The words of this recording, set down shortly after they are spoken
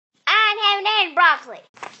and broccoli.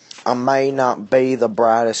 I may not be the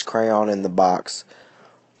brightest crayon in the box,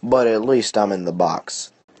 but at least I'm in the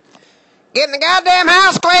box. Get in the goddamn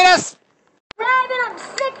house, Cletus! Rabbit, I'm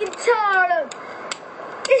sick and tired of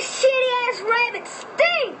this shitty-ass rabbit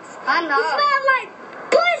stinks. I know. It smells like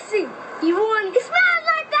pussy. It smells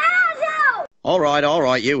like the house out. All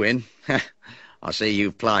right, you win. I see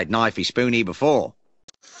you've played knifey spoony before.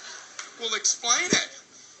 Well, explain it.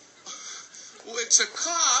 Well, it's a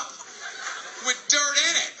cup with dirt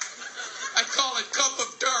in it. I call it cup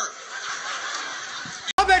of dirt.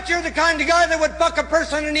 I bet you're the kind of guy that would fuck a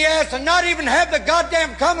person in the ass and not even have the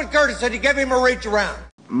goddamn common courtesy to give him a reach around.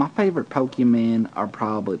 My favorite Pokemon are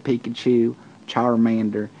probably Pikachu,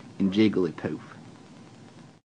 Charmander, and Jigglypuff.